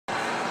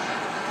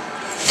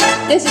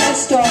This is a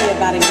story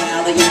about a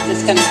gal that you're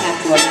just going to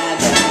have to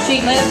imagine. She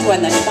lived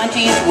when the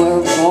 20s were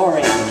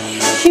roaring.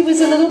 She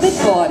was a little bit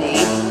gaudy,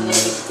 a little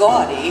bit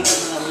gaudy,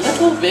 a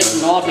little bit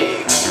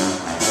naughty.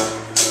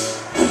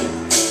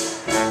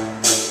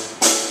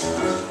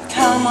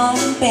 Come on,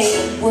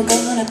 babe, we're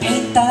gonna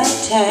paint the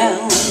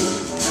town.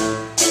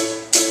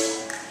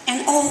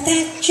 And all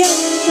that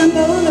jazz, I'm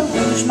gonna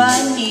rouge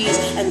my knees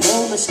and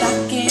roll my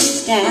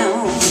stockings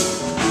down.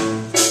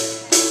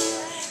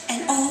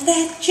 And all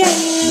that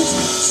jazz,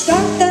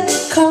 start the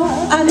car.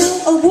 I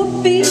know a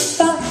whoopee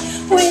spot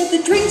where the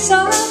drinks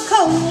are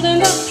cold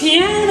and the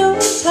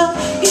piano's hot.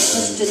 It's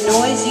just a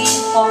noisy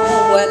hall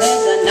where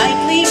there's a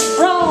nightly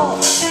brawl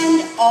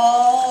and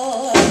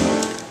all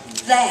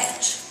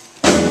that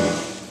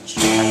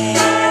jazz.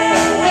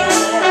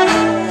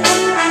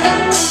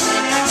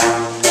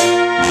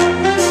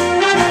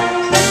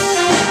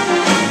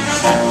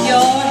 Tuck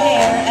your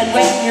hair and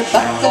wear your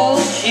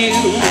buckled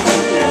shoes.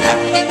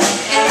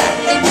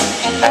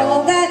 And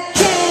all that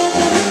jazz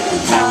the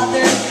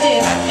father's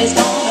dip is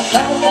gonna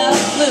blow the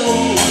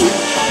blues.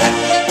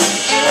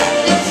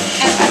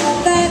 And all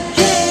that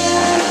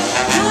jazz,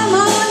 come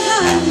on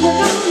hon, we're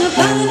gonna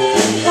bunny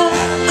hop. I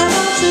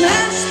bought some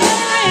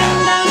aspirin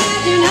down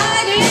at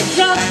United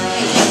Drug.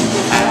 And you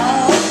can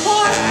fall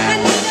apart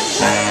and need a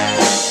brand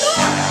new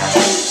start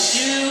to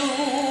do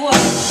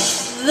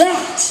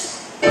that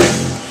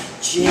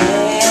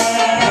jazz.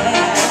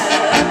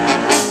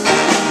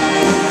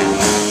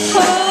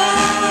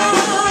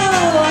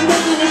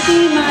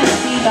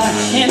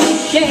 Shimmy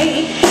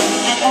shake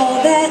and all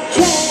that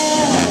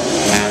jazz.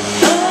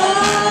 Oh,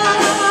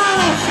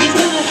 she's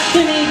gonna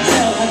shimmy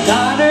till her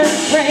daughters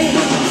break.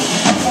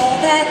 All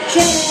that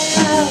jazz.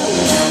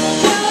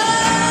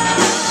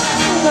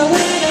 Oh,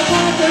 where the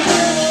father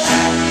girl.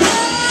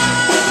 Oh,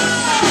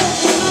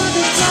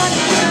 mother's got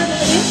a girl.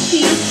 If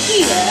she's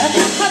here,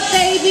 her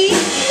baby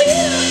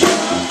will.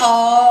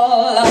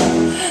 All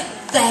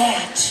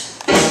that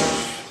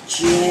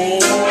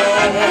jazz.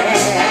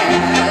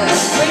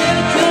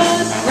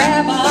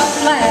 Grab our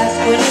flask,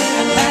 we're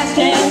living fast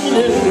and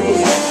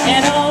loose,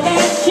 and all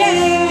that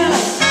jazz.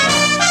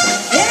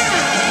 Yeah,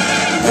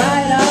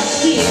 right up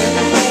here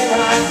is where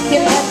I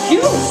get that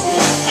juice,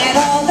 and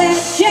all that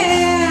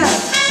jazz.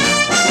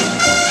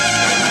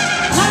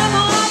 Come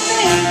on,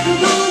 babe,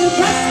 we're gonna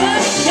bust the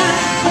shot,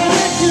 and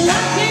let you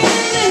rock it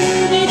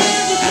loose, and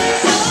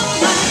everything's so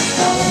right.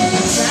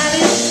 Right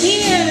in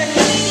here,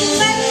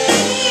 let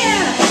me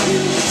hear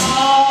you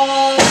all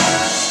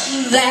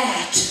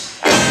that.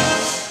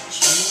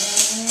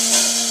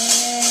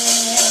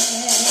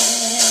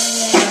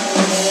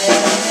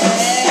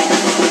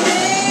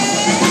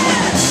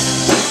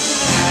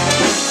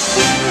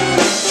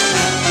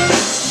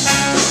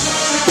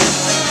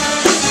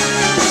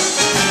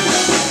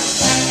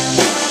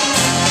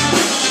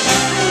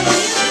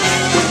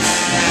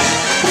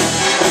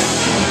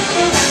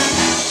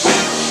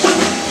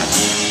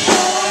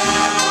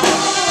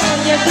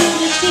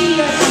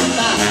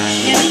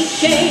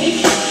 Shake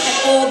and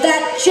all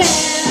that jazz.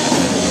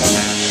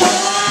 Oh,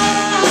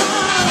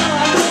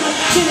 I'm gonna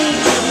shimmy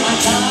till my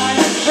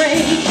daughters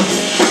break.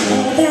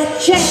 All that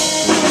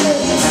jazz.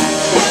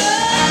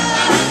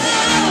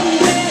 Oh, you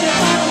better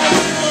follow.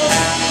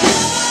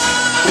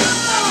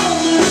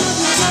 Oh,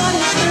 my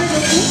mother's heard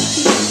of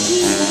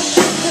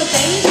the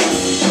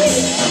baby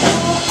sweet.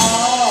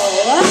 All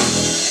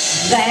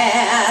that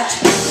jazz.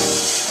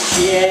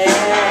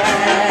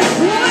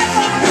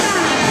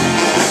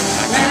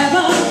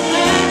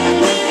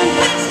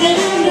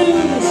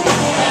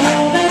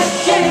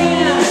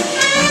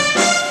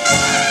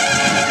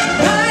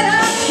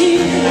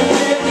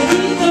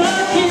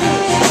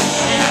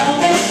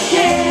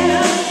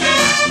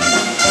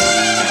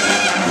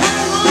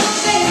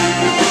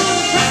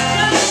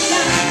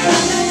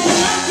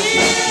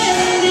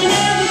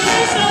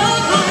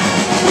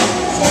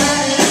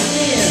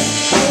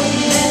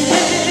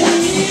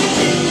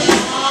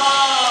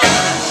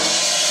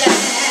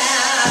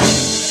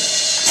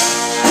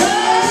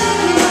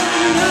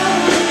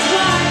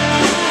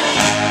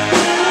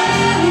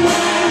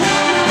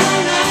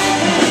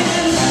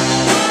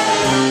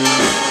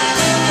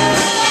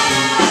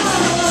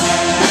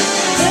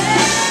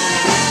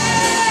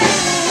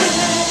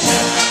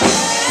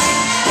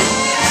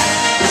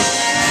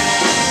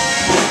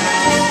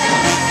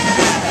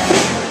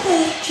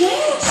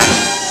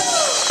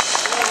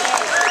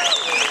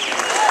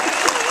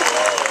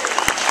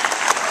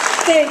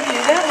 Thank you.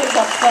 That was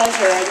a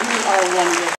pleasure, and you are wonderful.